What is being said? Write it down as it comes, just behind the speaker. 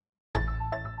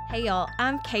Hey y'all,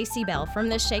 I'm Casey Bell from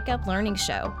the Shake Up Learning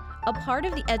Show, a part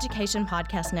of the Education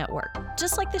Podcast Network,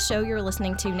 just like the show you're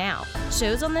listening to now.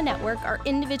 Shows on the network are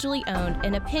individually owned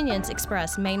and opinions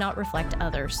expressed may not reflect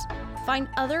others. Find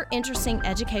other interesting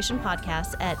education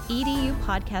podcasts at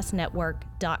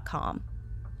edupodcastnetwork.com.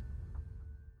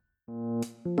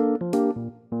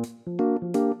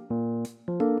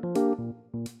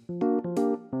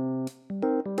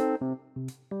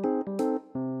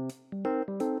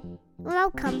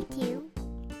 Welcome to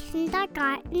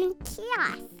Kindergarten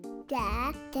Kiosk,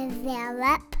 the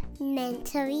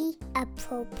developmentally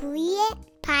appropriate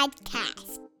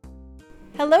podcast.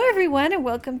 Hello, everyone, and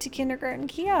welcome to Kindergarten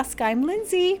Kiosk. I'm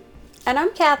Lindsay. And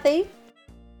I'm Kathy.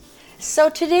 So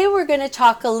today we're going to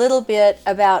talk a little bit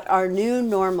about our new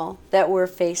normal that we're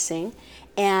facing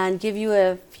and give you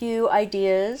a few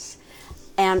ideas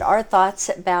and our thoughts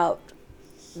about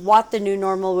what the new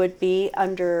normal would be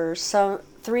under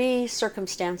three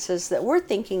circumstances that we're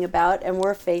thinking about and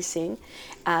we're facing.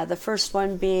 The first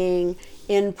one being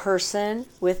in person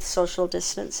with social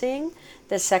distancing.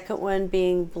 The second one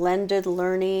being blended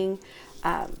learning.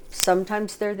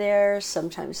 Sometimes they're there,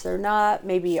 sometimes they're not.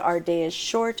 Maybe our day is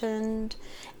shortened,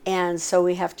 and so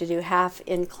we have to do half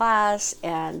in class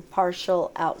and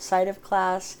partial outside of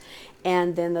class.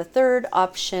 And then the third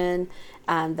option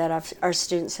that our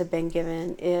students have been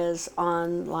given is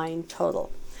online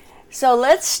total. So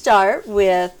let's start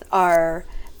with our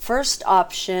first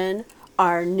option,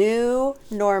 our new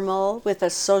normal with a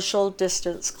social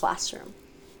distance classroom.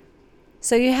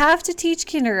 So you have to teach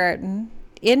kindergarten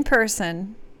in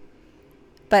person,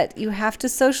 but you have to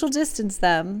social distance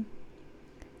them.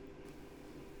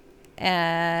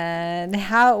 And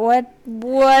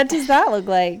what does that look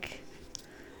like?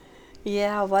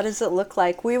 Yeah, what does it look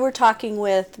like? We were talking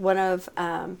with one of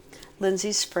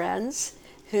Lindsay's friends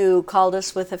who called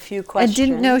us with a few questions. I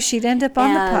didn't know she'd end up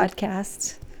on the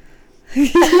podcast.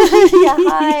 Yeah,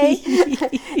 hi.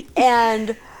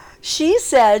 And she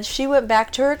said she went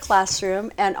back to her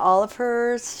classroom and all of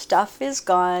her stuff is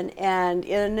gone, and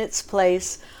in its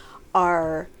place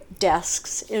are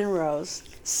desks in rows,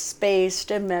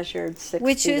 spaced and measured 6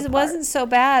 Which feet apart. wasn't so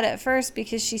bad at first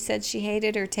because she said she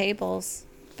hated her tables,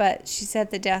 but she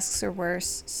said the desks are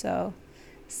worse. So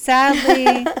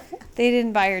sadly, they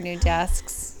didn't buy her new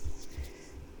desks.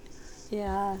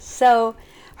 Yeah, so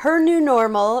her new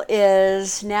normal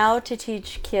is now to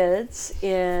teach kids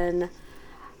in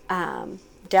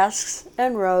desks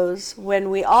and rows when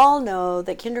we all know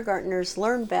that kindergartners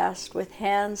learn best with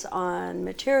hands-on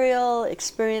material,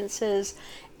 experiences,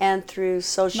 and through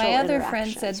social My other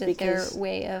interactions. friend said that their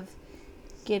way of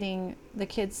getting the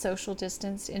kids social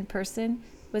distanced in person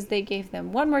was they gave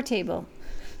them one more table.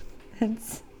 They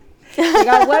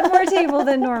got one more table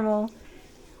than normal,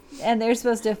 and they're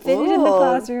supposed to fit it in the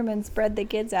classroom and spread the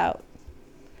kids out.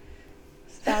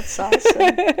 That's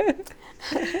awesome.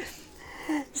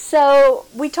 So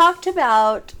we talked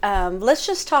about, let's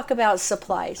just talk about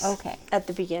supplies. Okay. At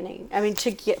the beginning. I mean,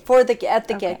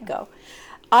 get-go.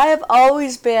 I have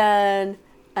always been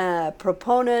a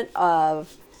proponent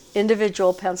of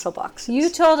individual pencil boxes. You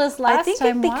told us last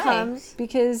time why.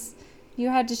 Because you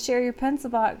had to share your pencil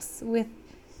box with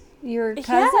your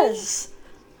cousin. Yes.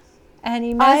 And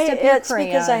he messed up your crayons. It's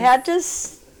because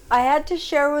I had to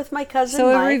share with my cousin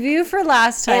So Mike. a review for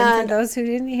last time for those who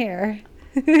didn't hear.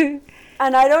 And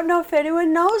I don't know if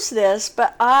anyone knows this,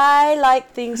 but I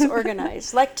like things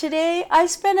organized. Like today, I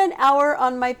spent an hour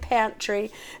on my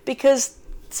pantry because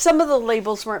some of the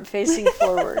labels weren't facing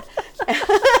forward.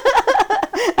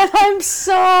 And I'm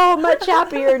so much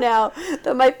happier now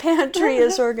that my pantry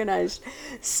is organized.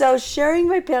 So sharing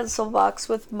my pencil box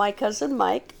with my cousin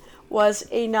Mike was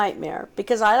a nightmare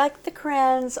because I like the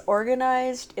crayons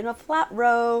organized in a flat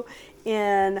row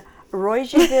in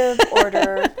rotative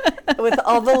order with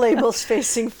all the labels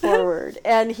facing forward,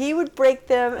 and he would break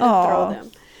them and throw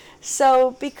them.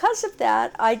 So because of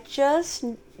that, I just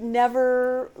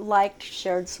never liked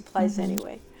shared supplies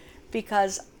anyway,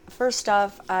 because first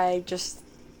off, I just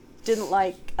didn't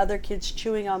like other kids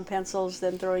chewing on pencils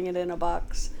then throwing it in a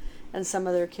box and some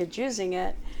other kids using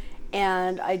it,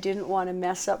 and I didn't want to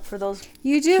mess up for those.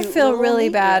 You do feel really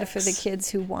bad nicks for the kids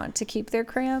who want to keep their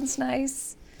crayons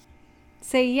nice.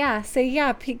 Say yeah.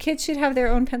 Kids should have their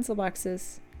own pencil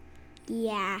boxes.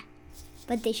 Yeah,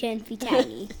 but they shouldn't be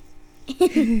tiny.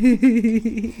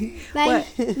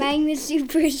 Mine was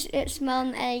super small,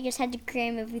 and I just had to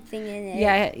cram everything in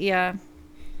it. Yeah.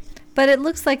 But it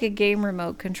looks like a game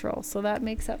remote control, so that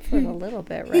makes up for it a little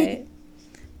bit, right?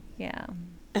 Yeah,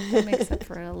 that makes up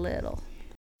for it a little.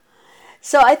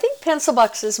 So I think pencil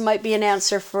boxes might be an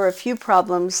answer for a few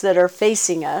problems that are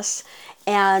facing us.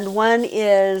 and one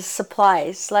is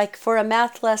supplies. Like for a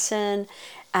math lesson,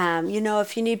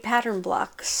 if you need pattern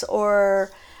blocks,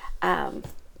 or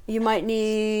you might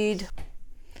need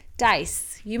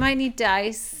dice. You might need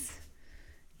dice.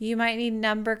 You might need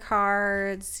number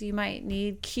cards. You might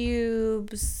need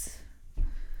cubes.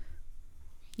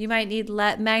 You might need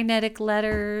magnetic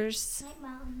letters.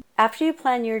 After you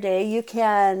plan your day, you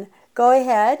can go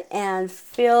ahead and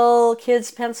fill kids'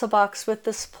 pencil box with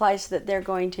the supplies that they're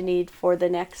going to need for the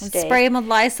next day. Spray them with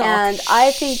Lysol. And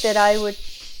I think that I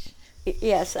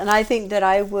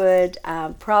would,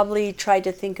 probably try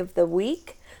to think of the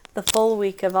full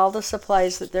week of all the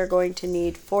supplies that they're going to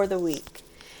need for the week,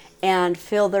 and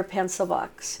fill their pencil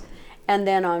box. And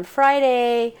then on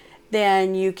Friday,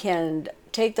 then you can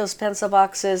take those pencil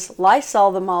boxes,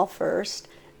 Lysol them all first,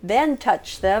 then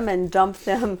touch them and dump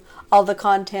them, all the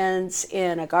contents,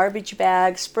 in a garbage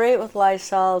bag, spray it with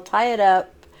Lysol, tie it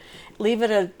up, leave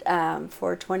it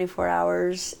for 24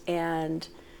 hours, and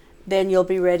then you'll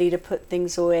be ready to put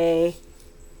things away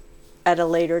at a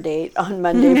later date on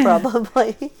Monday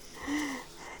probably.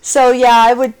 So yeah,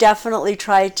 I would definitely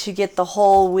try to get the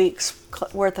whole week's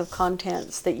worth of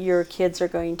contents that your kids are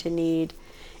going to need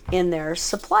in their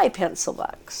supply pencil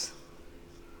box.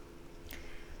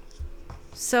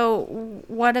 So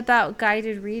what about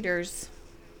guided readers?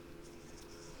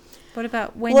 What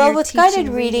about when you're with teaching guided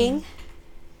reading?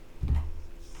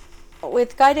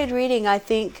 With guided reading, I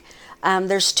think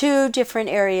there's two different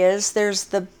areas. There's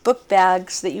the book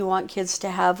bags that you want kids to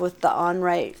have with the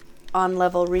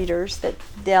on-level readers that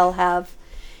they'll have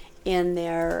in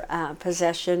their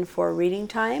possession for reading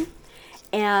time.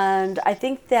 And I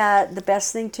think that the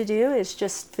best thing to do is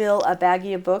just fill a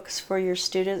baggie of books for your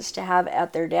students to have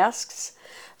at their desks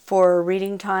for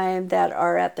reading time that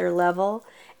are at their level.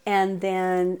 And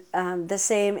then the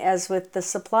same as with the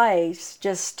supplies,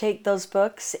 just take those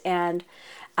books, and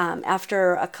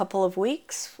after a couple of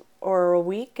weeks or a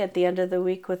week, at the end of the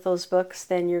week with those books,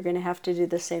 then you're going to have to do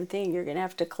the same thing. You're going to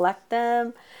have to collect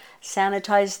them,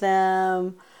 sanitize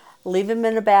them, leave them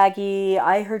in a baggie.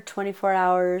 I heard 24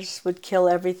 hours would kill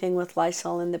everything with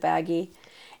Lysol in the baggie,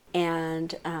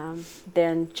 and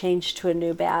then change to a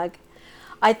new bag.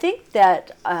 I think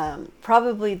that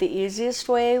probably the easiest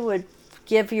way would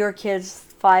give your kids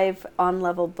 5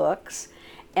 on-level books,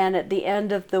 and at the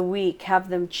end of the week have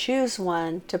them choose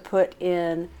one to put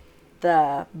in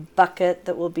the bucket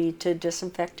that will be to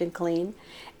disinfect and clean,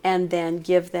 and then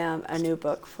give them a new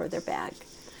book for their bag.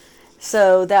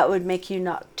 So that would make you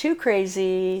not too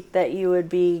crazy that you would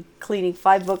be cleaning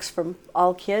 5 books from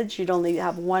all kids. You'd only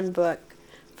have 1 book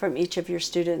from each of your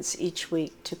students each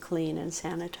week to clean and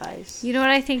sanitize. You know what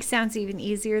I think sounds even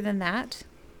easier than that?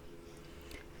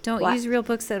 Don't use real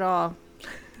books at all.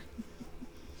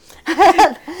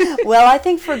 Well, I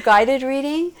think for guided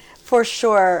reading, for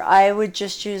sure, I would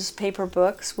just use paper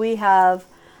books. We have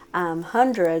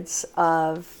hundreds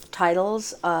of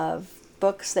titles of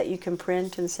books that you can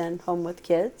print and send home with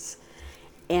kids.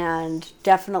 And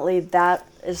definitely that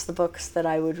is the books that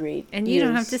I would read. And you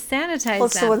don't have to sanitize them.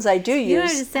 It's the ones I do use. You don't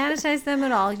have to sanitize them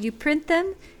at all. You print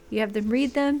them, you have them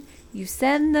read them, you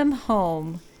send them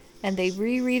home, and they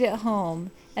reread at home.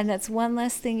 And that's one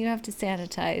less thing you have to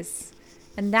sanitize.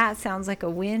 And that sounds like a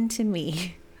win to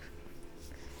me.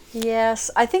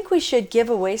 Yes, I think we should give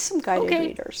away some guided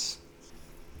readers.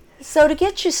 So to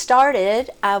get you started,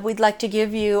 we'd like to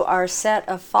give you our set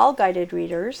of fall guided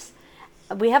readers.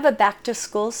 We have a back to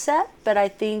school set, but I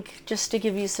think just to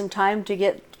give you some time to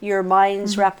get your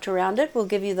minds wrapped around it, we'll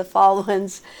give you the fall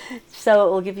ones. So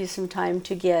it will give you some time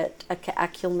to get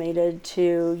acclimated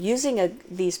to using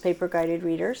these paper guided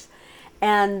readers.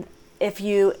 And if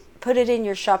you put it in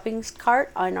your shopping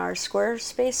cart on our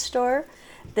Squarespace store,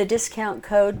 the discount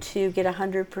code to get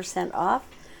 100% off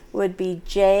would be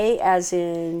J as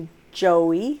in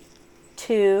Joey,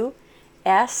 2,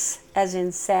 S as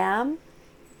in Sam,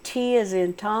 T as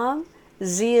in Tom,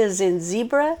 Z as in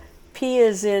zebra, P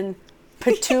as in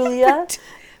Petulia.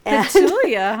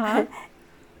 Petulia,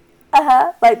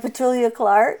 huh? Like Petulia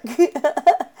Clark.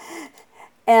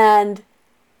 And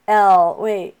L,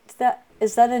 wait,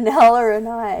 is that an L or an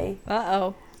I?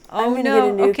 Uh-oh. Oh,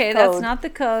 no. Okay, code. That's not the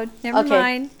code. Never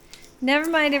mind. Never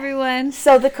mind, everyone.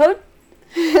 So the code...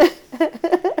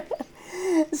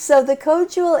 So the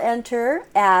code you will enter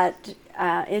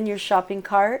in your shopping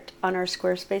cart on our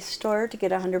Squarespace store to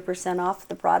get 100% off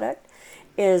the product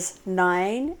is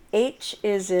 9, H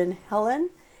is in Helen,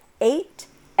 8,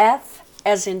 F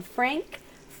as in Frank,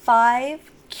 5,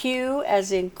 Q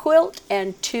as in quilt,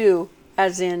 and 2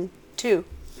 as in 2.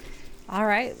 All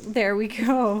right, there we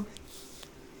go.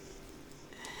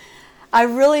 I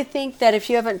really think that if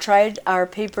you haven't tried our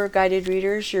paper guided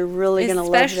readers, you're really going to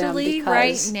love them. Especially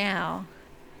right now.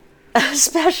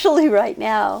 Especially right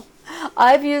now.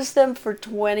 I've used them for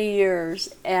 20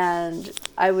 years, and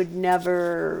I would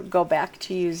never go back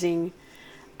to using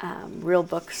real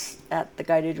books at the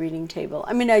guided reading table.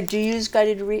 I mean, I do use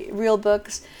guided real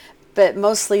books, but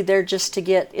mostly they're just to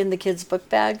get in the kids' book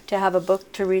bag to have a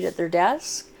book to read at their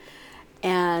desk.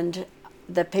 And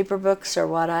the paper books are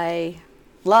what I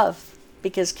love,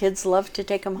 because kids love to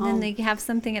take them home. And then they have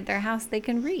something at their house they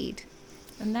can read.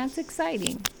 And that's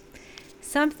exciting.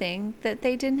 Something that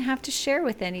they didn't have to share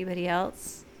with anybody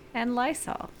else. And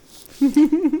Lysol.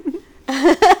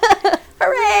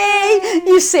 Hooray!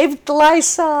 You saved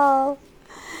Lysol.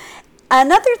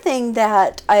 Another thing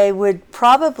that I would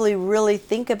probably really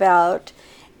think about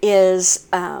is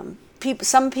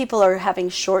some people are having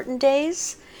shortened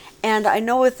days. And I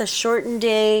know with a shortened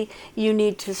day, you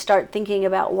need to start thinking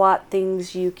about what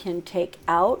things you can take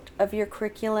out of your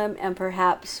curriculum and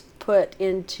perhaps put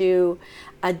into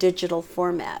a digital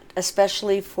format,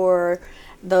 especially for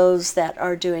those that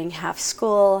are doing half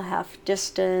school, half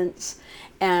distance.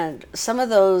 And some of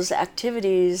those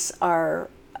activities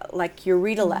are like your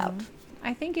read aloud.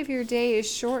 I think if your day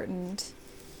is shortened,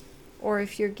 or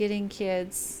if you're getting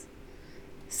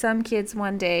some kids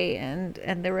one day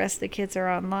and the rest of the kids are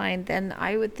online, then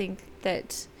I would think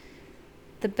that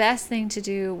the best thing to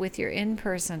do with your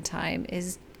in-person time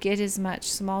is get as much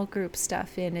small group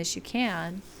stuff in as you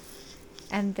can.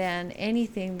 And then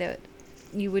anything that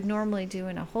you would normally do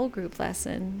in a whole group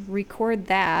lesson, record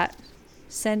that,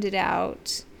 send it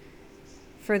out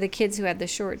for the kids who had the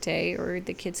short day or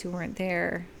the kids who weren't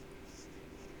there.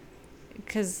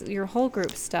 Because your whole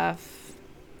group stuff,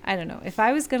 I don't know. If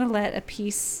I was going to let a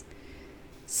piece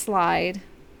slide,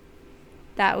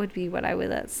 that would be what I would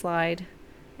let slide.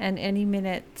 And any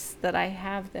minutes that I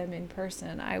have them in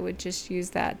person, I would just use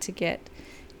that to get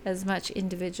as much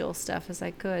individual stuff as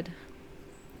I could.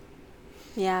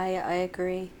 Yeah, I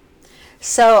agree.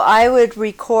 So I would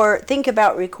think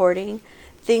about recording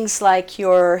things like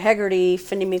your Heggerty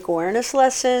phonemic awareness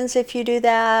lessons if you do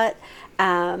that.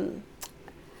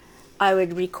 I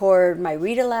would record my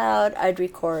read aloud. I'd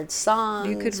record songs.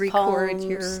 You could record poems.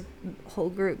 your whole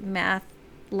group math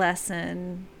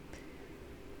lesson.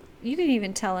 You can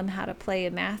even tell them how to play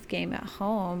a math game at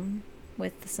home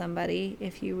with somebody.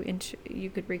 If you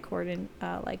could record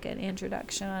like an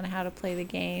introduction on how to play the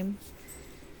game.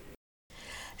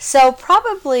 So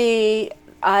probably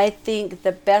I think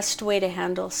the best way to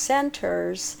handle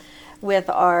centers with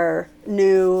our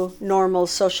new normal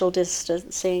social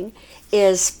distancing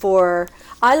is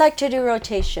I like to do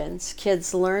rotations.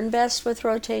 Kids learn best with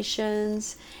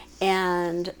rotations,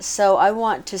 and so I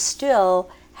want to still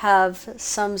have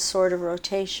some sort of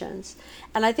rotations.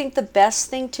 And I think the best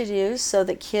thing to do so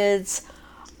that kids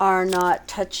are not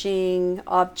touching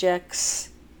objects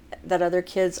that other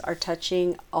kids are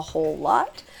touching a whole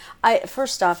lot.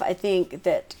 First off, I think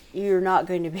that you're not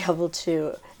going to be able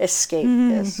to escape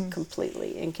this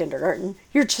completely in kindergarten.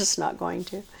 You're just not going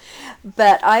to.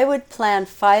 But I would plan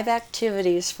 5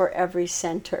 activities for every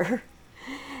center.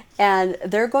 And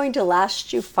they're going to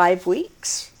last you 5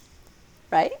 weeks,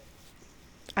 right?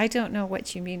 I don't know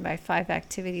what you mean by 5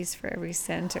 activities for every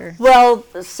center. Well,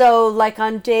 so like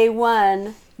on day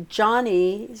 1,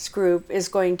 Johnny's group is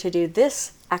going to do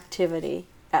this activity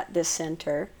at this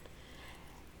center.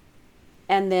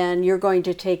 And then you're going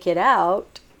to take it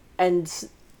out. And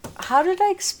how did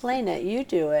I explain it? You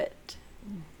do it.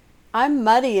 I'm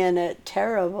muddying it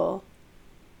terrible.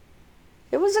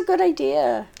 It was a good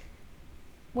idea.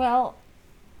 Well,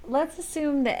 let's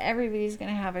assume that everybody's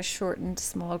going to have a shortened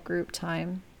small group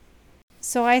time.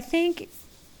 So I think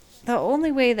the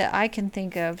only way that I can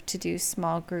think of to do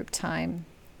small group time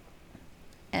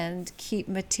and keep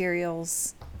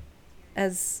materials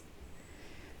as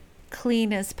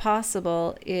clean as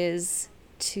possible is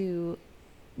to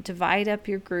divide up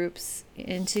your class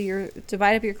into your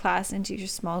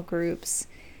small groups,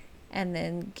 and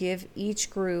then give each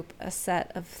group a set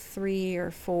of 3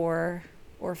 or 4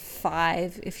 or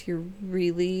 5 if you're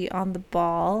really on the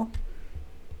ball.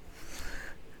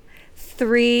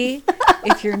 3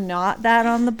 if you're not that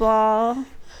on the ball,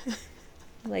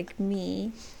 like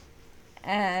me.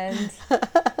 And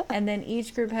then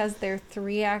each group has their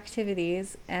 3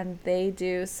 activities, and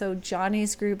so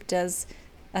Johnny's group does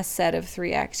a set of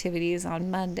 3 activities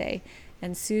on Monday,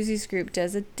 and Susie's group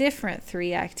does a different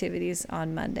 3 activities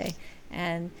on Monday,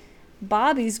 and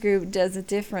Bobby's group does a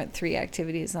different 3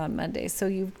 activities on Monday. So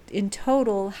you in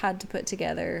total had to put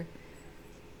together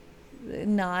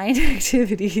 9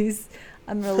 activities.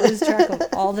 I'm going to lose track of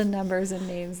all the numbers and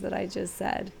names that I just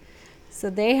said. So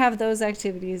they have those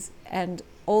activities, and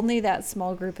only that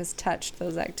small group has touched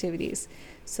those activities.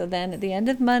 So then at the end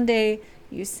of Monday,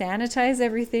 you sanitize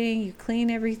everything, you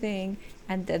clean everything,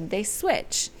 and then they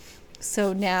switch.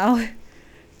 So now,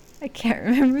 I can't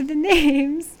remember the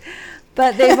names,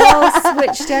 but they've all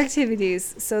switched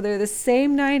activities. So they're the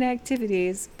same 9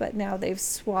 activities, but now they've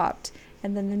swapped.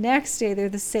 And then the next day, they're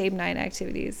the same 9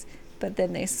 activities, but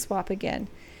then they swap again.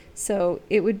 So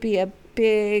it would be a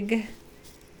big...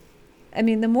 I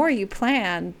mean, the more you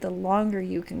plan, the longer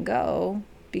you can go,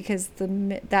 because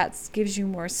that gives you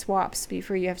more swaps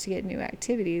before you have to get new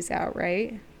activities out,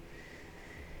 right?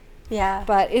 Yeah.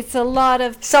 But it's a lot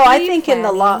of so I think in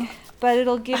the long, but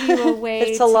it'll give you a way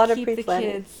it's a lot to of keep the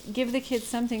kids, give the kids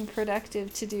something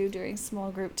productive to do during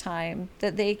small group time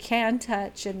that they can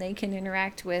touch and they can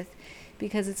interact with,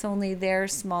 because it's only their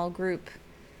small group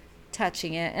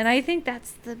touching it. And I think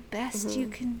that's the best you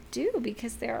can do,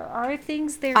 because there are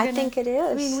things I think it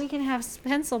is. I mean, we can have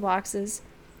pencil boxes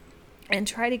and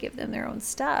try to give them their own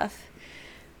stuff,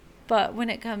 but when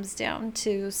it comes down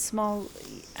to small,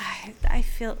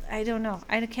 I don't know,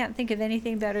 I can't think of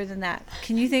anything better than that.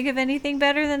 Can you think of anything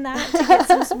better than that to get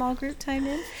some small group time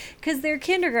in? Because they're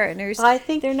kindergartners. I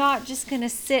think they're not just going to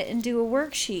sit and do a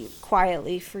worksheet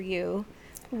quietly for you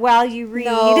while you read.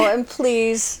 No, and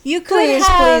please,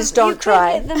 please don't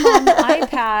try. You could get them on the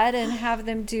iPad and have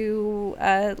them do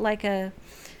like a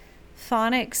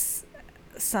phonics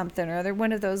something, or they're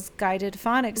one of those guided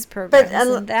phonics programs,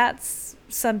 and that's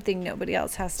something nobody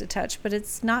else has to touch. But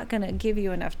it's not going to give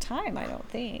you enough time, I don't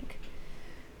think.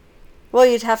 Well,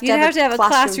 you'd have to have a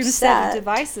classroom set of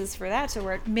devices for that to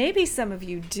work. Maybe some of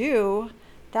you do.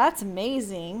 That's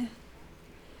amazing.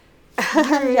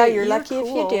 Yeah, you're lucky cool. if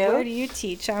you do. Where do you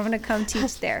teach? I'm going to come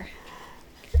teach there.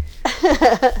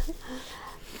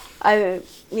 I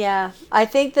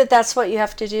think that's what you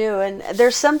have to do. And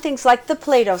there's some things like the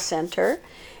Play-Doh Center.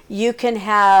 You can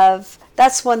have,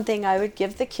 that's one thing I would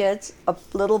give the kids, a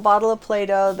little bottle of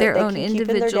Play-Doh that their they own can keep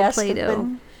in their desk.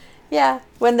 Play-Doh.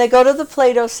 When they go to the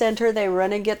Play-Doh Center, they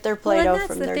run and get their Play-Doh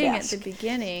from their desk. Well, that's the thing at the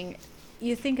beginning.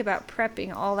 You think about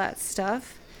prepping all that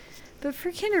stuff. But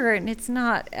for kindergarten, it's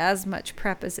not as much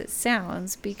prep as it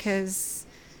sounds, because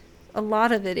a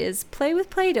lot of it is play with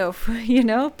Play-Doh,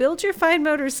 build your fine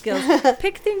motor skills,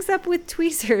 pick things up with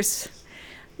tweezers.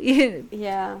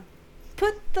 Yeah.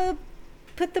 Put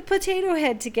the potato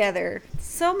head together.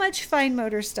 So much fine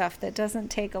motor stuff that doesn't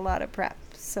take a lot of prep.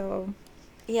 So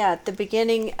yeah, at the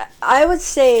beginning, I would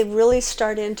say really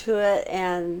start into it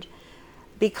and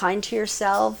be kind to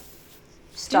yourself.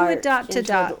 Do it dot to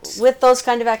dot with those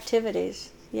kind of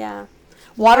activities. Yeah.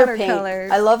 Water paint.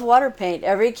 I love water paint.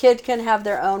 Every kid can have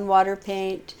their own water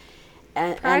paint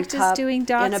and cup doing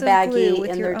dots in a baggie of glue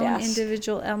with in your their own desk.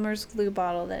 Individual Elmer's glue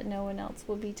bottle that no one else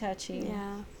will be touching.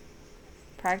 Yeah.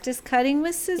 Practice cutting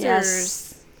with scissors.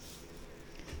 Yes.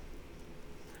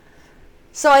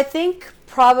 So I think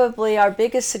probably our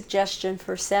biggest suggestion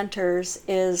for centers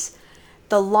is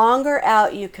the longer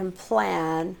out you can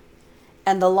plan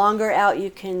and the longer out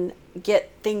you can get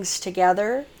things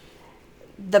together,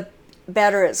 the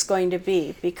better it's going to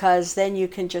be, because then you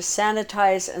can just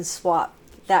sanitize and swap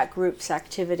that group's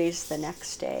activities the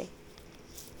next day.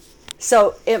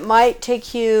 So it might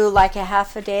take you like a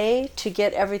half a day to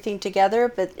get everything together,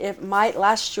 but it might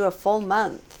last you a full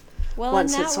month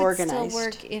once it's organized. Well, and that would still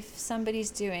work if somebody's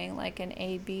doing like an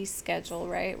A-B schedule,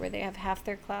 right, where they have half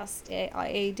their class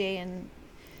A day, and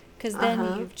because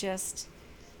then you've just...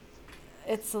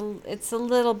 It's a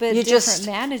little bit different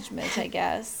management, I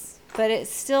guess. But it's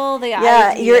still the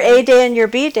idea. Your A day and your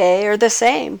B day are the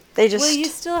same. They just... Well, you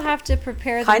still have to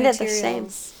prepare the materials. Kind of the same.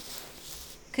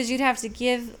 Because you'd have to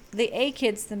give the A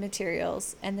kids the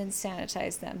materials and then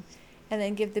sanitize them. And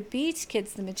then give the B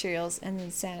kids the materials and then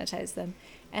sanitize them.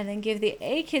 And then give the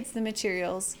A kids the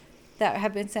materials that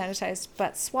have been sanitized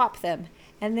but swap them.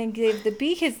 And then give the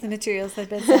B kids the materials that have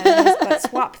been sanitized but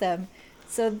swap them.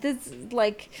 So this is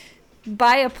like...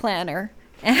 Buy a planner.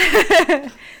 Buy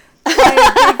a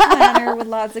big planner with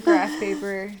lots of graph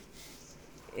paper.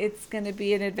 It's going to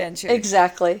be an adventure.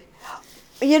 Exactly.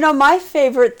 My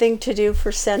favorite thing to do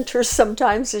for centers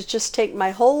sometimes is just take my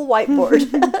whole whiteboard,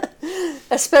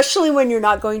 especially when you're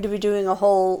not going to be doing a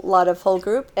whole lot of whole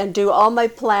group, and do all my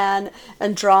plan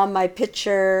and draw my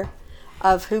picture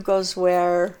of who goes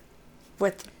where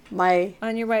with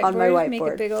on your whiteboard, make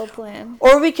a big old plan.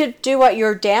 Or we could do what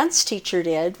your dance teacher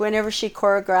did whenever she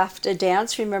choreographed a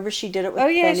dance. Remember, she did it with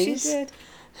pennies. Oh yeah,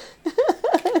 she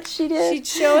did. She did. She'd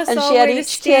show us all where to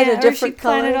stand, or she'd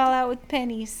plan it all out with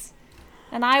pennies.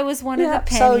 And I was one of the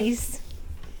pennies.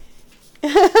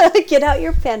 So get out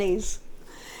your pennies.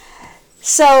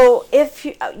 So if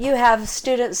you have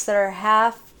students that are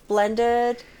half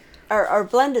blended, or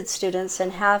blended students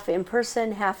and half in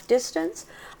person, half distance,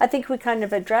 I think we kind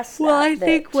of addressed that. Well, I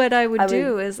think what I would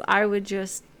do is I would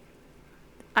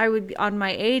on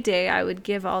my A day, I would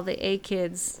give all the A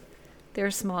kids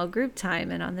their small group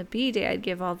time, and on the B day, I'd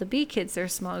give all the B kids their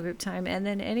small group time, and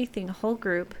then anything whole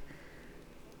group,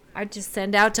 I'd just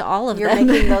send out to all of them. You're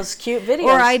making those cute videos.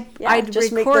 Or I'd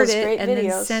record it and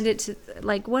then send it to,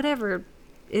 like, whatever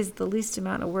is the least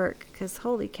amount of work, because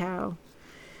holy cow.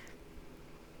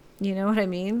 You know what I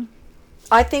mean?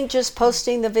 I think just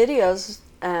posting the videos,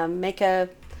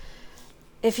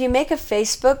 if you make a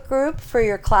Facebook group for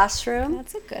your classroom.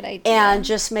 That's a good idea. And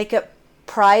just make it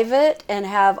private and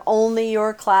have only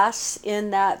your class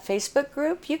in that Facebook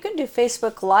group, you can do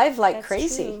Facebook Live like That's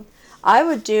crazy. True. I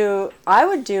would do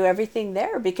everything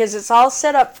there because it's all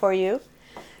set up for you.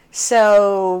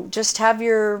 So just have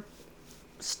your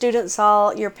students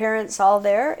your parents all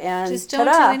there, and just don't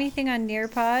do anything on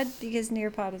Nearpod, because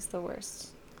Nearpod is the worst.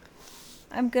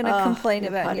 I'm gonna complain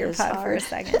about Nearpod for a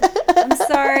second. I'm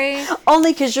sorry.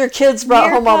 Only because your kids brought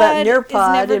home all that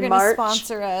Nearpod in March.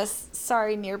 Sponsor us.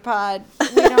 Sorry, Nearpod.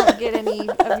 We don't get any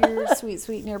of your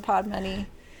sweet Nearpod money.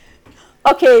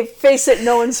 Okay, face it,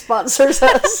 no one sponsors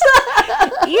us.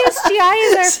 ESGI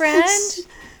is our friend.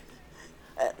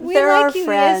 They're like our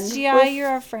friend. ESGI, you're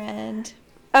our friend.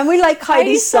 And we like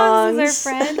Heidi's songs. Is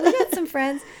our friend. We got some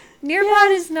friends.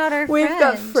 Nearpod is not our friend. We've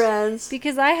got friends.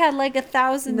 Because I had like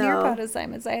 1,000 Nearpod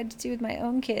assignments I had to do with my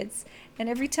own kids. And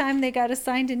every time they got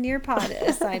assigned a Nearpod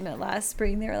assignment last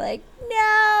spring, they were like,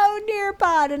 no,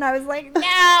 Nearpod. And I was like,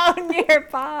 no,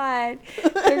 Nearpod.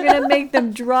 They're going to make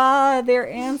them draw their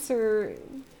answer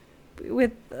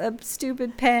with a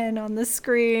stupid pen on the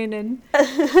screen. And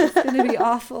it's going to be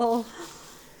awful.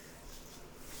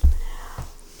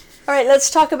 All right, let's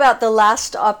talk about the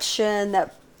last option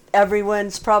that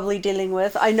everyone's probably dealing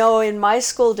with. I know in my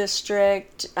school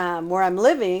district where I'm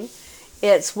living,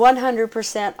 it's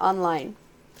 100% online.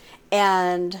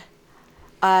 And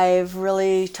I've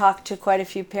really talked to quite a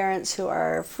few parents who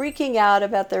are freaking out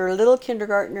about their little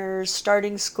kindergartners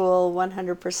starting school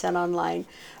 100% online.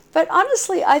 But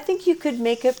honestly, I think you could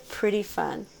make it pretty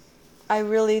fun. I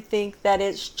really think that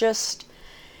it's just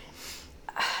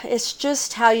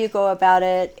how you go about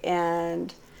it,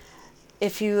 and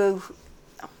if you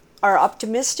are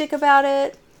optimistic about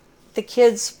it, the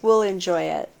kids will enjoy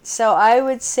it. So I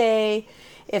would say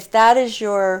if that is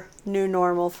your new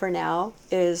normal for now,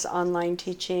 is online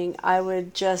teaching, I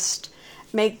would just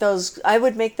make that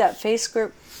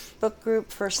Facebook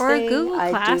group first thing. Or a Google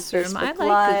Classroom. I like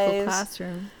Google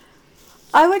Classroom.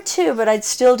 I would too, but I'd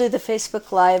still do the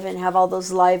Facebook Live and have all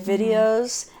those live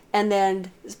videos, and then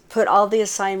put all the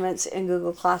assignments in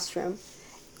Google Classroom,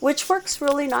 which works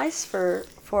really nice for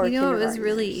You know what was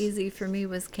really easy for me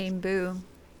was Camboo.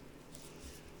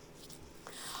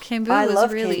 Camboo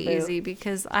was really easy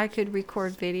because I could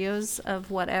record videos of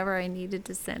whatever I needed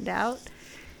to send out,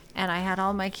 and I had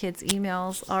all my kids'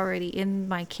 emails already in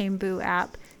my Camboo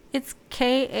app. It's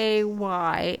KAYMBU,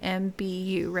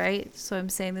 right? So I'm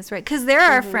saying this right because they're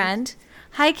our friend.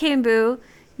 Hi, Camboo.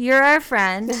 You're our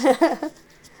friend.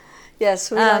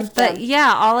 Yes, we like them. But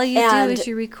yeah, all you do is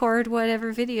you record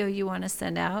whatever video you want to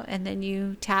send out, and then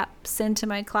you tap send to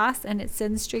my class, and it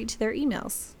sends straight to their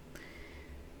emails.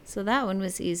 So that one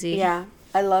was easy. Yeah,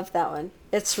 I love that one.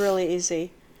 It's really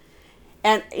easy.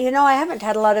 And, I haven't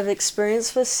had a lot of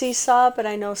experience with Seesaw, but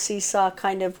I know Seesaw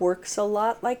kind of works a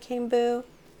lot like Camboo.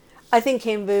 I think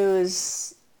Camboo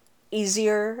is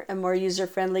easier and more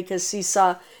user-friendly because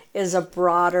Seesaw is a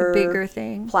broader, bigger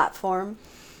thing platform.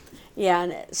 Yeah,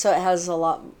 and so it has a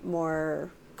lot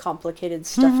more complicated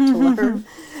stuff to learn.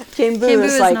 Camboo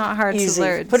is like not hard easy. To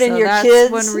learn. Put in so your that's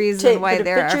kids. One reason why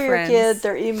they're our friends. Put a picture of your kid,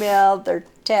 their email, their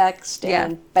text,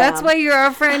 and bam. That's why you're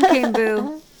our friend,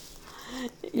 Camboo.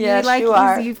 Yes, you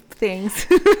are. Easy things.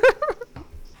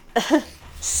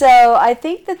 So I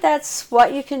think that's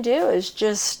what you can do is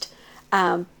just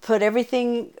put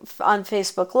everything on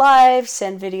Facebook Live,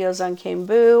 send videos on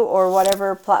Camboo or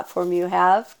whatever platform you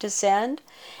have to send,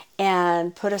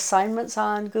 and put assignments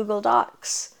on Google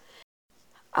Docs.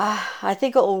 I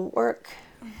think it will work.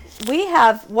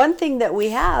 One thing that we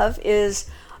have is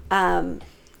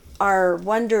our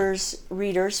Wonders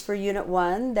readers for Unit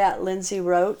 1 that Lindsay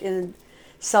wrote in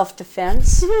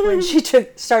self-defense when she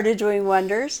started doing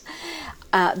Wonders.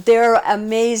 They're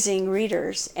amazing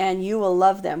readers, and you will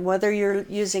love them, whether you're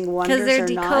using Wonders or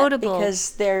not.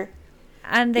 Because they're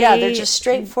they're just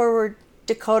straightforward,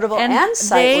 decodable, and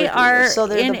sight readers. So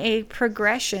they're in a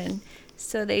progression.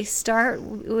 So they start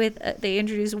with they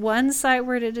introduce one sight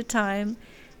word at a time,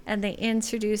 and they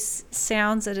introduce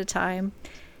sounds at a time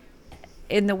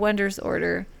in the wonders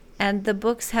order. And the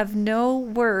books have no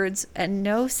words and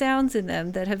no sounds in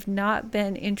them that have not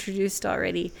been introduced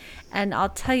already. And I'll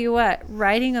tell you what,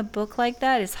 writing a book like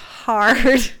that is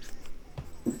hard.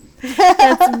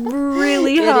 That's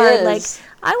really hard. Like,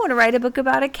 I want to write a book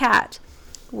about a cat.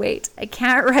 Wait, I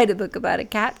can't write a book about a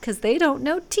cat because they don't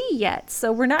know T yet.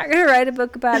 So we're not going to write a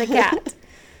book about a cat.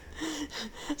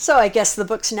 So I guess the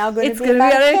book's now going to be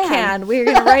about a can. We're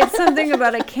going to write something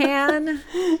about a can.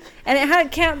 And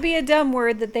it can't be a dumb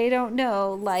word that they don't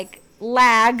know, like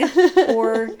lag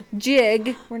or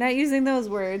jig. We're not using those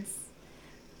words.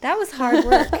 That was hard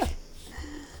work.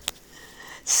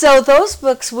 So those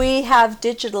books we have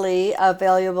digitally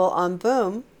available on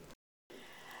Boom.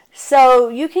 So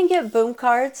you can get Boom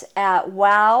cards at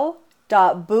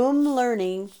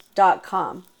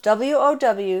wow.boomlearning.com.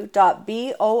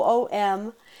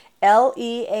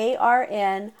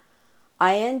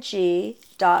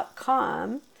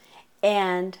 wow.boomlearning.com,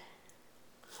 and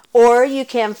or you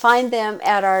can find them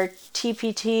at our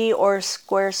TPT or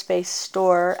Squarespace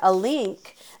store, a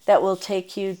link that will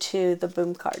take you to the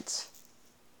Boom cards.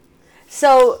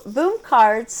 So Boom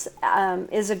Cards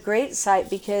is a great site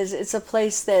because it's a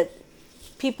place that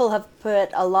people have put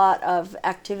a lot of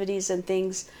activities and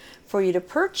things for you to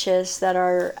purchase that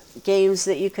are games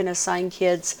that you can assign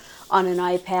kids on an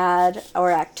iPad,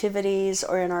 or activities,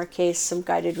 or in our case, some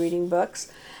guided reading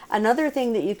books. Another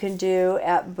thing that you can do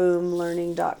at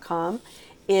boomlearning.com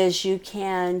is you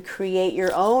can create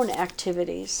your own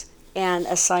activities and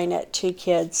assign it to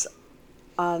kids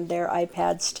on their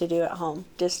iPads to do at home,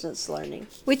 distance learning.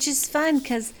 Which is fun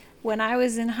because when I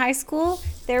was in high school,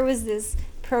 there was this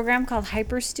program called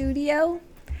Hyper Studio,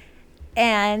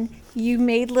 and you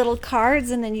made little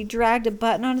cards and then you dragged a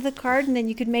button onto the card, and then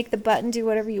you could make the button do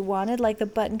whatever you wanted. Like the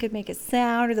button could make a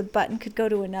sound, or the button could go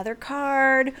to another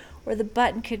card, or the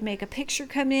button could make a picture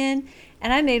come in.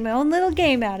 And I made my own little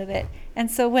game out of it. And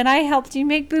so when I helped you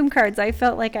make Boom cards, I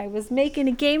felt like I was making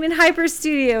a game in Hyper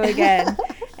Studio again.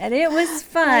 And it was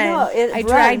fun. I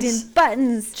dragged in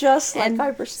buttons. Just like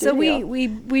Hyper Studio. So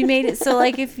we made it so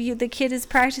like if the kid is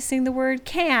practicing the word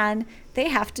can, they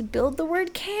have to build the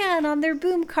word can on their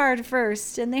Boom card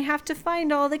first. And they have to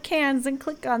find all the cans and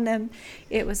click on them.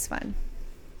 It was fun.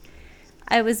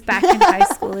 I was back in high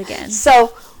school again.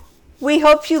 So we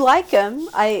hope you like them.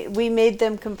 We made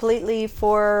them completely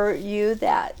for you,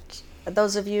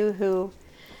 those of you who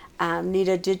need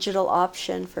a digital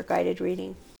option for guided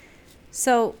reading.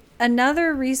 So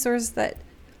another resource that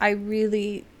I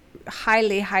really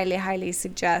highly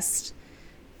suggest,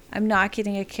 I'm not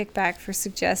getting a kickback for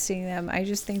suggesting them. I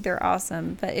just think they're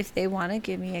awesome. But if they want to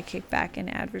give me a kickback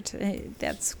and advertise,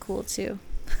 that's cool too.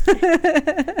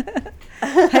 I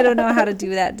don't know how to do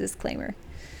that disclaimer.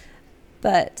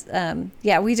 But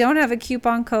yeah, we don't have a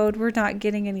coupon code. We're not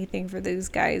getting anything for those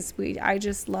guys. I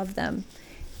just love them.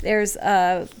 There's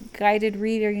a guided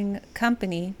reading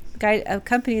company, a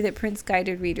company that prints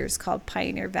guided readers called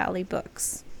Pioneer Valley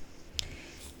Books.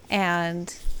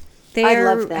 And they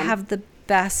have the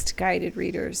best guided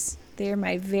readers. They are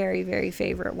my very, very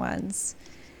favorite ones.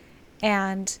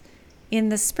 And in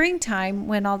the springtime,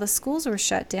 when all the schools were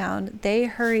shut down, they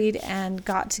hurried and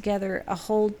got together a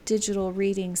whole digital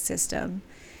reading system.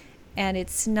 And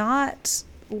it's not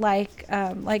like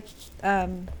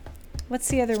what's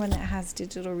the other one that has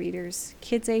digital readers?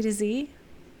 Kids A to Z?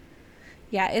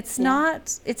 Yeah, it's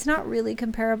not really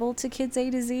comparable to Kids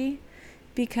A to Z,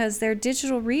 because their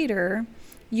digital reader,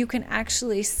 you can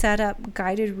actually set up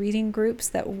guided reading groups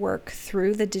that work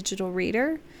through the digital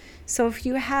reader. So if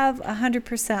you have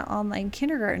 100% online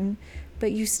kindergarten,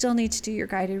 but you still need to do your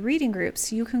guided reading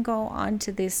groups, you can go on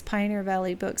to this Pioneer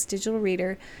Valley Books digital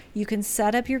reader. You can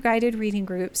set up your guided reading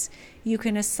groups. You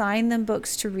can assign them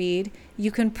books to read.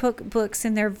 You can put books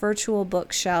in their virtual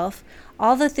bookshelf.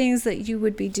 All the things that you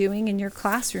would be doing in your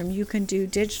classroom, you can do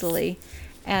digitally.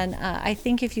 And I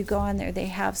think if you go on there, they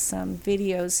have some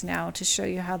videos now to show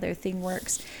you how their thing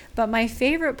works. But my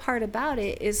favorite part about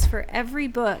it is for every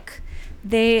book,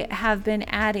 they have been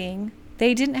adding,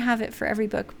 they didn't have it for every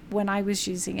book when I was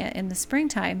using it in the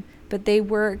springtime, but they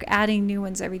were adding new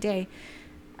ones every day.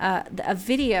 A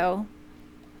video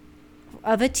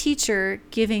of a teacher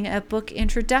giving a book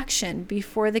introduction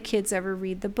before the kids ever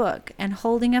read the book, and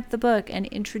holding up the book and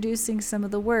introducing some of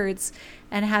the words,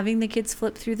 and having the kids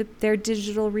flip through their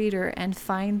digital reader and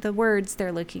find the words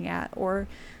they're looking at or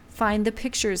find the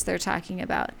pictures they're talking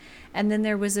about. And then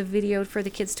there was a video for the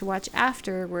kids to watch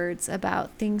afterwards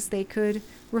about things they could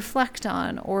reflect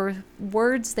on or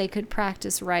words they could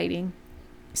practice writing.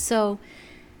 So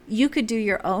you could do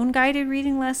your own guided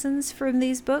reading lessons from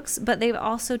these books, but they've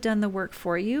also done the work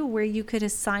for you where you could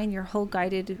assign your whole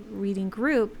guided reading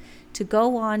group to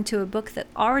go on to a book that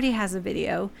already has a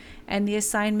video. And the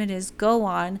assignment is go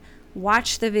on,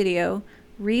 watch the video,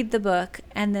 read the book,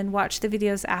 and then watch the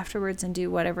videos afterwards and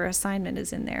do whatever assignment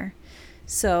is in there.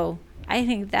 So I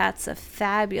think that's a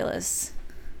fabulous,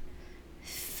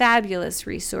 fabulous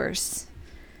resource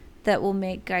that will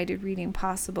make guided reading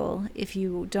possible if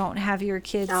you don't have your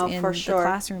kids in the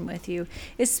classroom with you,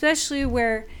 especially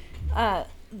where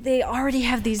they already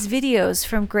have these videos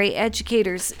from great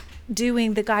educators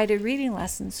doing the guided reading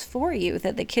lessons for you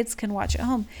that the kids can watch at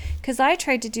home. Because I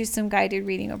tried to do some guided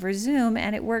reading over Zoom,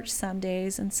 and it worked some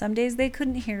days, and some days they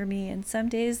couldn't hear me, and some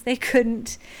days they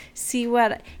couldn't see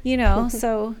what,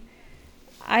 so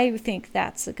I think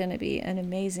that's going to be an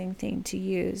amazing thing to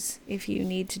use if you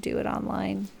need to do it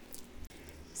online.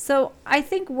 So I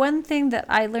think one thing that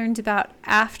I learned about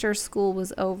after school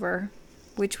was over,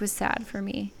 which was sad for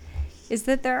me, is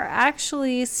that there are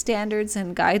actually standards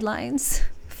and guidelines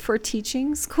for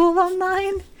teaching school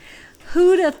online.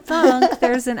 Who'd have thunk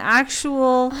there's an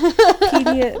actual Who'd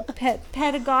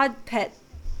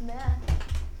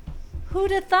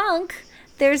have thunk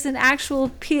there's an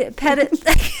actual I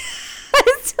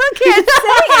still can't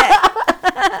say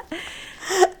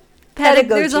it.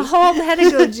 There's a whole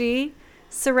pedagogy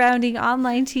surrounding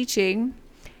online teaching.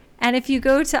 And if you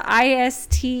go to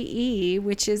ISTE,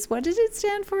 which is, what did it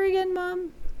stand for again,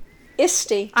 Mom?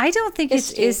 ISTE. I don't think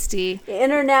it's ISTE.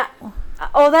 Internet.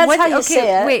 Oh, that's how you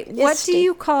say it. Wait, what do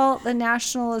you call the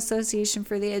National Association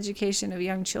for the Education of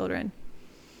Young Children?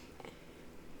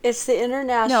 It's the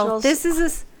International. No, this is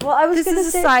a. Well, I was going to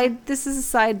say. This is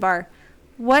a sidebar.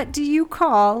 What do you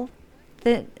call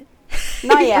the?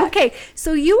 NIAC. Okay,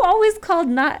 so you always called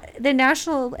not the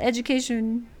National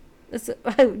Education.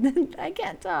 I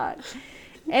can't talk.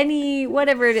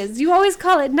 Whatever it is, you always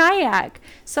call it NIAC.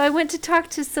 So I went to talk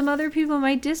to some other people in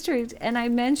my district, and I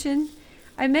mentioned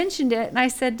it, and I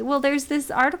said, well, there's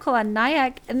this article on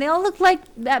NIAC, and they all looked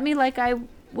at me like I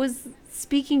was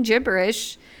speaking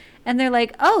gibberish. And they're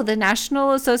like, oh, the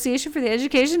National Association for the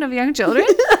Education of Young Children?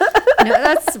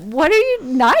 No, what are you,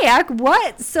 NIAC?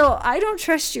 What? So I don't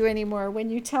trust you anymore when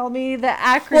you tell me the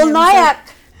acronyms are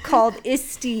called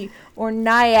ISTE or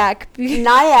NIAC.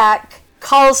 NIAC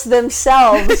calls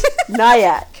themselves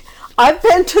NIAC. I've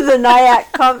been to the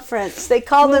NIAC conference. They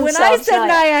call themselves when I said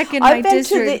NIAC in my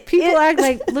district, people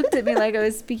looked at me like I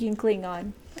was speaking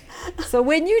Klingon. So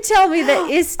when you tell me that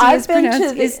ISTE is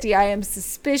pronounced ISTE, I am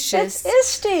suspicious.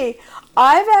 It's ISTE.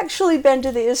 I've actually been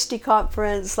to the ISTE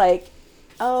conference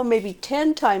maybe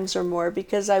 10 times or more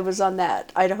because I was on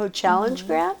that Idaho Challenge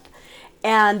grant.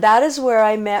 And that is where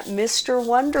I met Mr.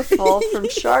 Wonderful from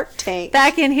Shark Tank.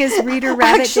 Back in his Reader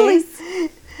Rabbit days?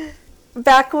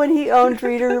 Back when he owned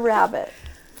Reader Rabbit.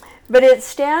 But it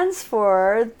stands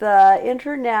for the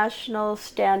International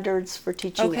Standards for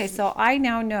Teaching. Okay, so I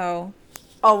now know.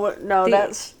 Oh, no,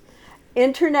 that's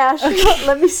international. Okay.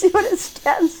 Let me see what it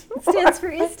stands for. It stands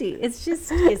for ISTE. It's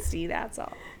just ISTE, that's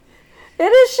all. It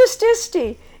is just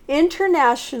ISTE.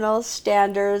 International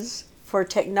Standards for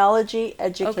Technology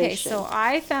Education. Okay, so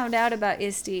I found out about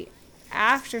ISTE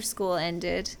after school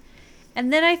ended.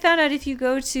 And then I found out if you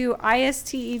go to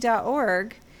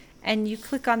ISTE.org and you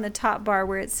click on the top bar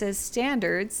where it says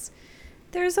standards,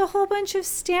 there's a whole bunch of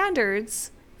standards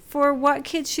for what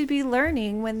kids should be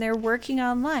learning when they're working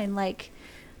online.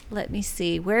 Let me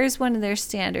see, where's one of their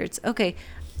standards? Okay,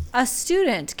 a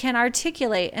student can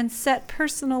articulate and set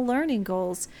personal learning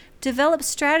goals, develop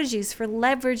strategies for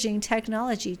leveraging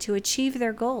technology to achieve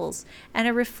their goals,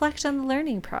 and reflect on the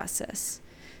learning process.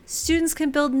 Students can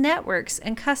build networks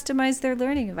and customize their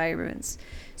learning environments.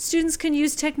 Students can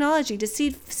use technology to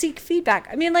seek feedback.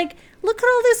 I mean, look at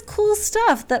all this cool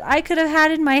stuff that I could have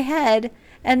had in my head.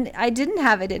 And I didn't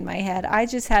have it in my head. I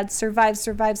just had survive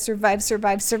in my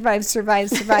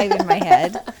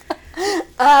head.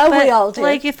 We all do.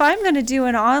 If I'm going to do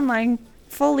an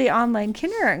fully online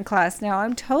kindergarten class now,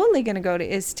 I'm totally going to go to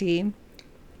ISTE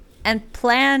and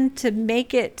plan to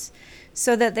make it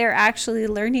so that they're actually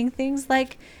learning things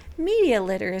like media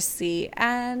literacy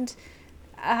and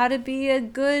how to be a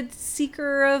good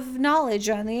seeker of knowledge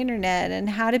on the internet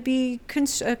and how to be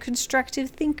a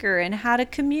constructive thinker and how to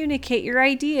communicate your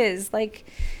ideas.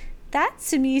 That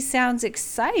to me sounds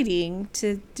exciting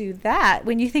to do that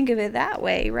when you think of it that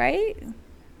way, right?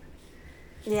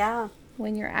 Yeah.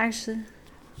 When you're actually...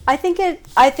 I think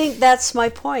that's my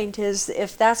point, is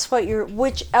if that's what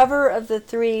whichever of the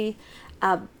three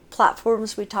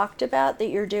platforms we talked about that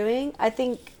you're doing, I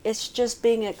think it's just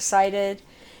being excited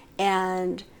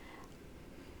and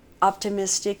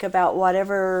optimistic about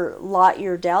whatever lot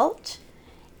you're dealt.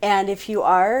 And if you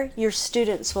are, your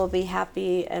students will be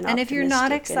happy and optimistic. And if you're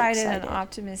not excited and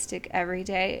optimistic every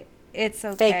day, it's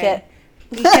okay. Fake it.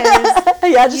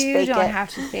 Because you don't have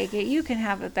to fake it. You can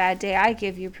have a bad day. I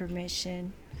give you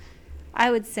permission. I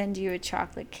would send you a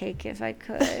chocolate cake if I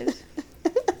could.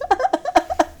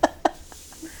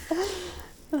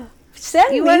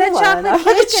 Send you me want a one.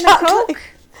 chocolate cake and a Coke?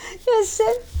 Yeah,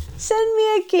 send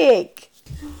me a cake.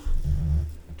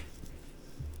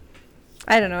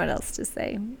 I don't know what else to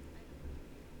say.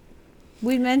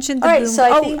 We mentioned the all right, boom. so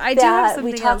I think I do have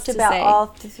something we talked else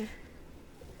about to say.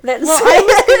 all. Well, I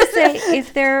was going to say,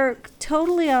 if they're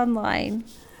totally online,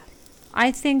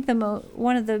 I think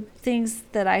one of the things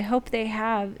that I hope they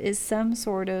have is some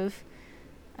sort of,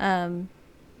 I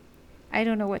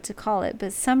don't know what to call it,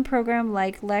 but some program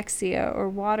like Lexia or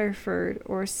Waterford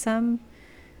or some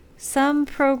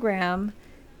program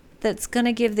that's going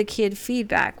to give the kid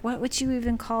feedback. What would you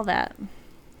even call that?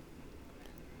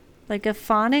 Like a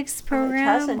phonics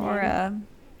program or a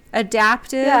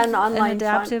adaptive? Yeah, an online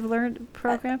adaptive learn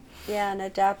program. Yeah, an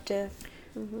adaptive.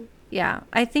 Mm-hmm. Yeah,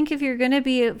 I think if you're going to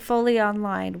be fully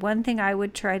online, one thing I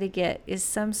would try to get is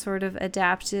some sort of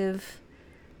adaptive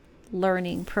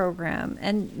learning program.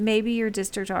 And maybe your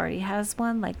district already has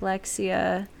one, like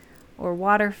Lexia or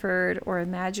Waterford or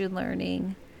Imagine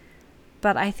Learning.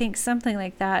 But I think something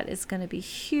like that is going to be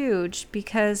huge,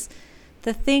 because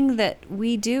the thing that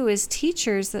we do as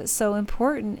teachers that's so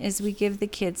important is we give the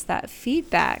kids that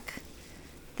feedback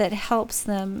that helps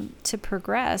them to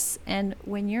progress. And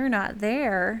when you're not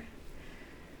there,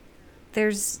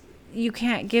 you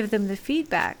can't give them the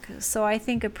feedback. So I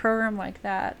think a program like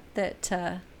that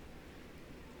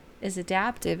is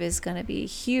adaptive is going to be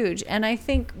huge. And I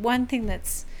think one thing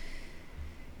that's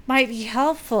might be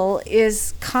helpful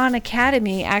is Khan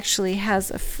Academy actually has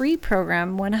a free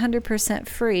program, 100%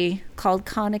 free, called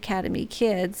Khan Academy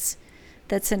Kids.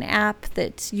 That's an app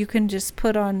that you can just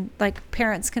put on, like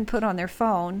parents can put on their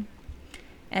phone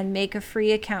and make a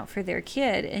free account for their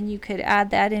kid. And you could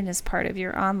add that in as part of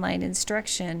your online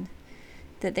instruction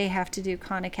that they have to do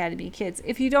Khan Academy Kids.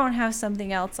 If you don't have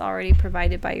something else already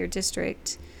provided by your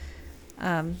district,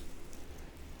 and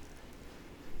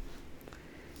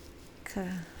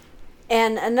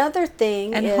another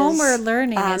thing and is Homer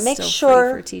Learning is make still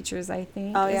sure, free for teachers, I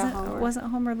think. Oh, yeah, Wasn't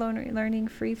Homer Learning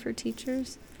free for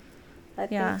teachers? I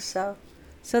think so.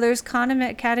 So there's Khan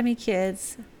Academy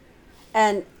Kids.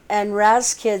 And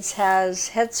Raz Kids has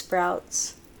Head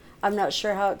Sprouts. I'm not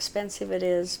sure how expensive it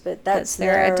is, but that's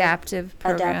their adaptive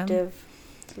program. Adaptive.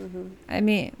 Mm-hmm. I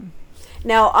mean,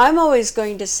 now I'm always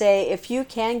going to say, if you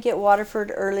can get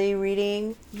Waterford early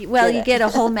reading, well, you get a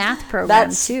whole math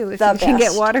program too if you can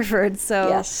get Waterford. So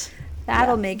yes.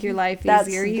 That'll make your life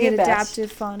easier. You get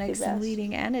adaptive phonics and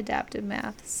reading and adaptive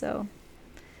math. So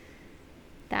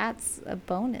that's a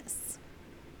bonus.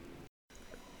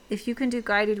 If you can do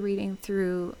guided reading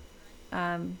through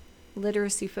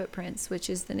Literacy Footprints, which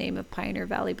is the name of Pioneer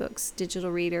Valley Books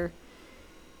digital reader,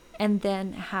 and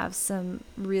then have a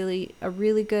really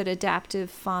good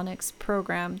adaptive phonics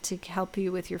program to help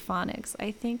you with your phonics,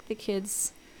 I think the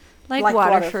kids like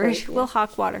Waterford. We'll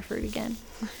hawk Waterford again.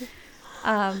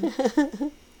 I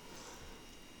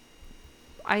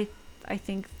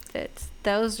think that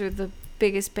those are the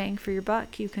biggest bang for your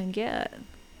buck you can get.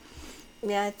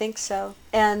 Yeah, I think so.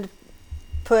 And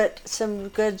put some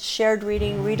good shared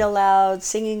reading, read aloud,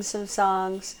 singing some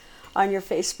songs on your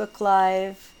Facebook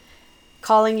Live,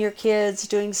 calling your kids,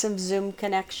 doing some Zoom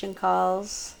connection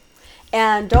calls.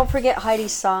 And don't forget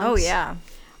Heidi's songs. Oh, yeah.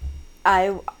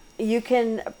 You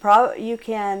can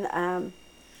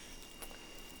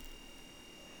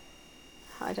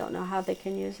I don't know how they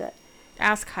can use it.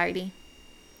 Ask Heidi.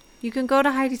 You can go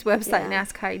to Heidi's website and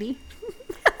ask Heidi.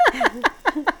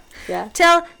 Yeah.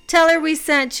 Tell her we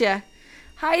sent you.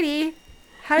 Heidi,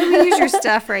 how do we use your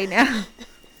stuff right now?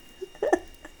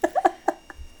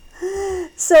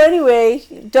 So anyway,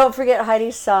 don't forget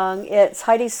Heidi's song. It's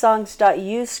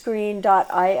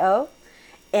heidisongs.uscreen.io,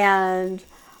 and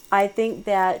I think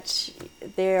that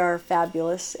they are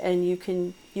fabulous, and you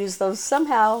can use those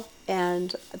somehow,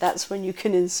 and that's when you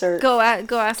can insert. Go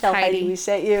ask tell Heidi we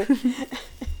sent you.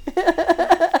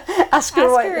 ask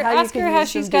her how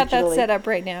she's got that set up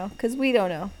right now, because we don't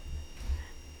know.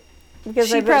 Because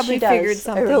she probably figured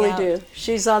something out. I really do.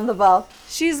 She's on the ball.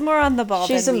 She's more on the ball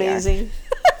She's than we are. amazing.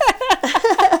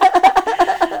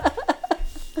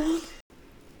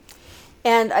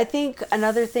 And I think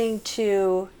another thing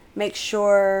to make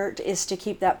sure is to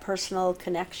keep that personal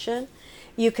connection.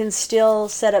 You can still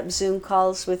set up Zoom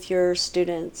calls with your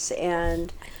students,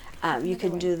 and you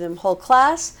can do them whole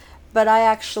class, but I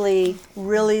actually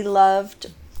really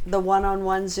loved the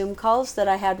one-on-one Zoom calls that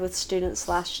I had with students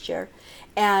last year.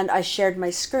 And I shared my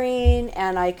screen,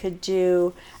 and I could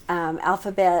do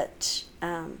alphabet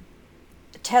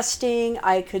testing.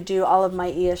 I could do all of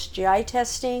my ESGI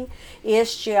testing.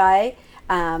 ESGI,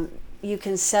 you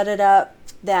can set it up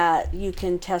that you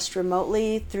can test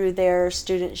remotely through their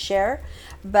Student Share,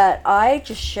 but I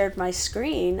just shared my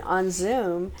screen on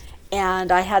Zoom,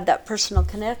 and I had that personal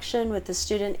connection with the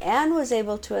student and was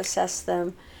able to assess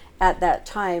them at that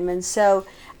time. And so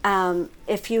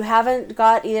if you haven't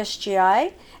got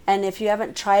ESGI, and if you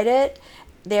haven't tried it,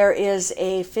 there is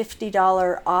a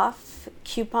 $50 off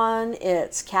coupon.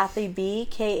 It's Kathy B,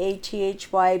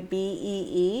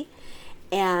 KATHYBEE,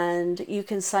 and you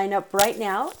can sign up right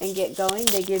now and get going.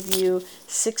 They give you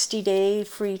 60-day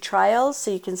free trials,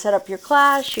 so you can set up your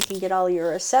class, you can get all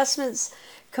your assessments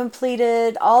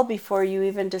completed, all before you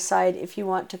even decide if you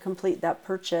want to complete that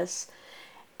purchase.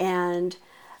 And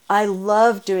I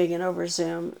love doing it over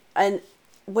Zoom. And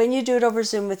when you do it over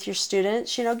Zoom with your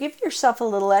students, give yourself a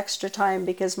little extra time,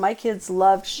 because my kids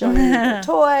loved showing me their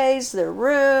toys, their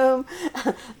room,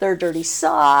 their dirty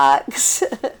socks.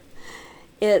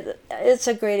 It's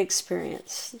a great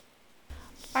experience.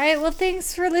 All right, well,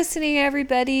 thanks for listening,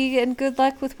 everybody, and good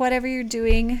luck with whatever you're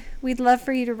doing. We'd love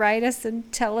for you to write us and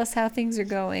tell us how things are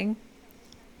going.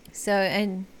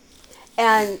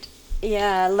 And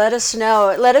yeah, let us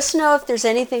know. Let us know if there's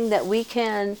anything that we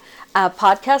can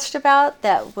podcast about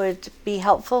that would be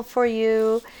helpful for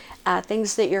you,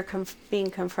 things that you're being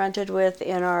confronted with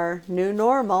in our new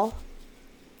normal.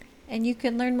 And you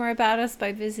can learn more about us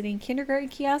by visiting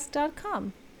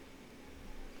kindergartenkiosk.com.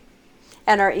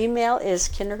 And our email is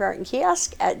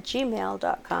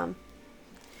kindergartenkiosk@gmail.com.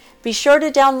 Be sure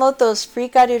to download those free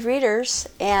guided readers.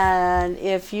 And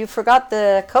if you forgot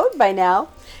the code by now,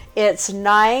 it's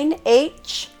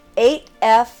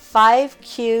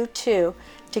 9H8F5Q2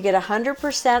 to get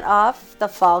 100% off the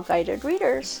fall guided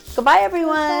readers. Goodbye,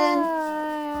 everyone.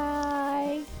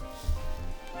 Bye.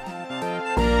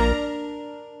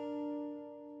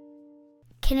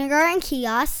 Kindergarten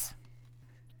Kiosk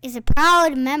is a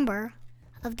proud member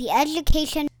of the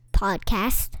Education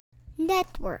Podcast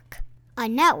Network, a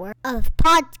network of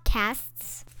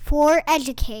podcasts for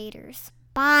educators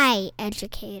by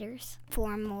educators.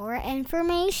 For more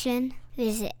information,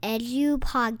 visit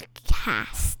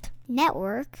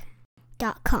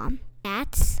edupodcastnetwork.com.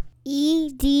 That's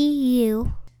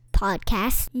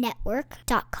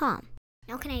edupodcastnetwork.com.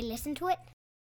 Now can I listen to it?